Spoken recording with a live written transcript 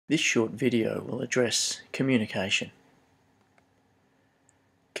This short video will address communication.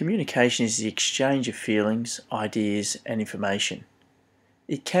 Communication is the exchange of feelings, ideas, and information.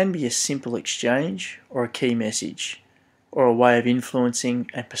 It can be a simple exchange or a key message, or a way of influencing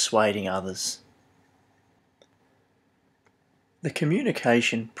and persuading others. The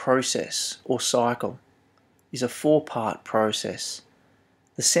communication process or cycle is a four-part process.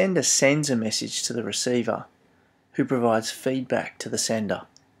 The sender sends a message to the receiver, who provides feedback to the sender.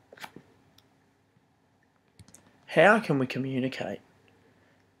 How can we communicate?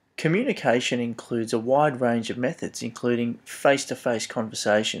 Communication includes a wide range of methods, including face-to-face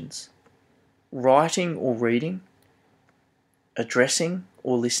conversations, writing or reading, addressing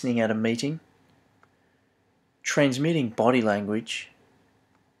or listening at a meeting, transmitting body language,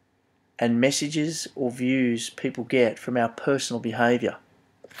 and messages or views people get from our personal behaviour.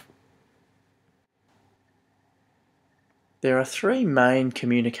 There are three main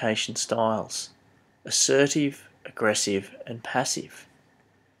communication styles: assertive, aggressive, and passive.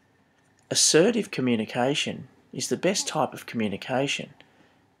 Assertive communication is the best type of communication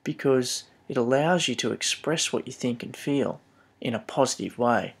because it allows you to express what you think and feel in a positive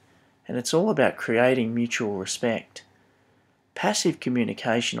way, and it's all about creating mutual respect. Passive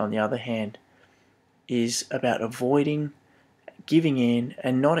communication, on the other hand, is about avoiding, giving in,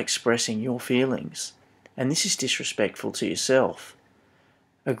 and not expressing your feelings, and this is disrespectful to yourself.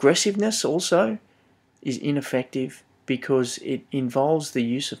 Aggressiveness also is ineffective because it involves the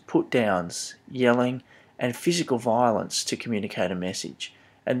use of put-downs, yelling, and physical violence to communicate a message,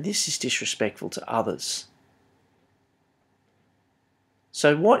 and this is disrespectful to others.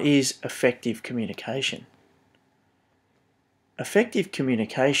 So what is effective communication? Effective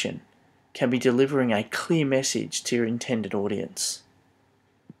communication can be delivering a clear message to your intended audience.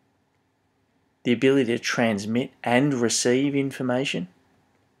 The ability to transmit and receive information.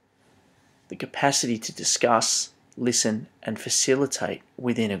 The capacity to discuss, listen, and facilitate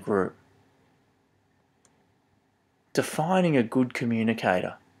within a group. Defining a good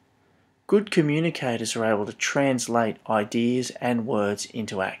communicator. Good communicators are able to translate ideas and words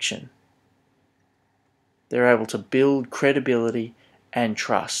into action. They're able to build credibility and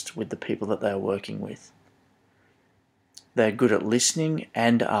trust with the people that they are working with. They're good at listening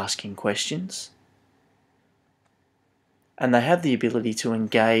and asking questions. And they have the ability to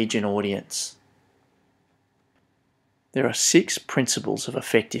engage an audience. There are 6 principles of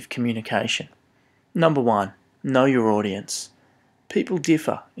effective communication. Number 1, know your audience. People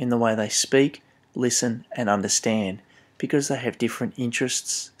differ in the way they speak, listen, and understand because they have different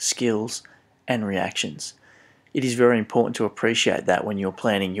interests, skills, and reactions. It is very important to appreciate that when you're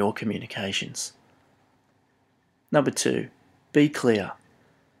planning your communications. Number 2, be clear.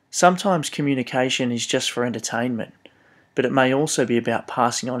 Sometimes communication is just for entertainment, but it may also be about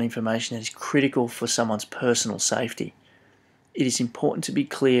passing on information that is critical for someone's personal safety. It is important to be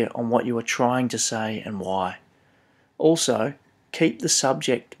clear on what you are trying to say and why. Also, keep the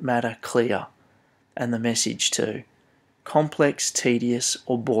subject matter clear and the message too. Complex, tedious,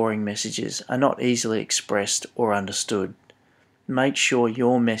 or boring messages are not easily expressed or understood. Make sure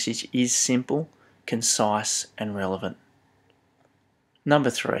your message is simple, concise, and relevant. Number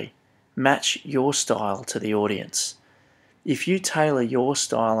 3, match your style to the audience. If you tailor your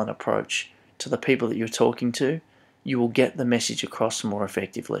style and approach to the people that you're talking to, you will get the message across more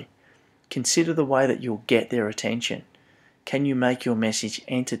effectively. Consider the way that you'll get their attention. Can you make your message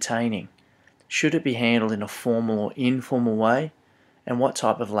entertaining? Should it be handled in a formal or informal way? And what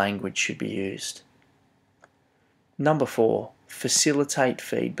type of language should be used? Number 4, facilitate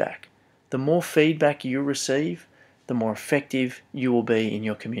feedback. The more feedback you receive, the more effective you will be in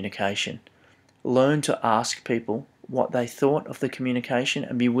your communication. Learn to ask people what they thought of the communication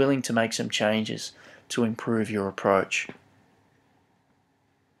and be willing to make some changes to improve your approach.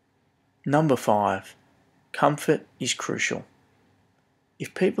 Number 5, comfort is crucial.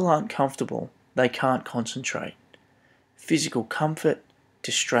 If people aren't comfortable, they can't concentrate. Physical comfort,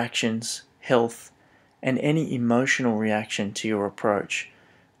 distractions, health, and any emotional reaction to your approach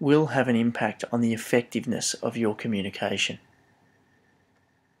will have an impact on the effectiveness of your communication.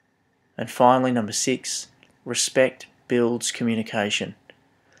 And finally, number 6, respect builds communication.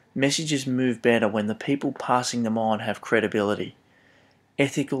 Messages move better when the people passing them on have credibility.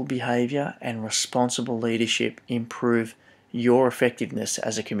 Ethical behaviour and responsible leadership improve your effectiveness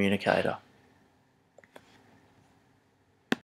as a communicator.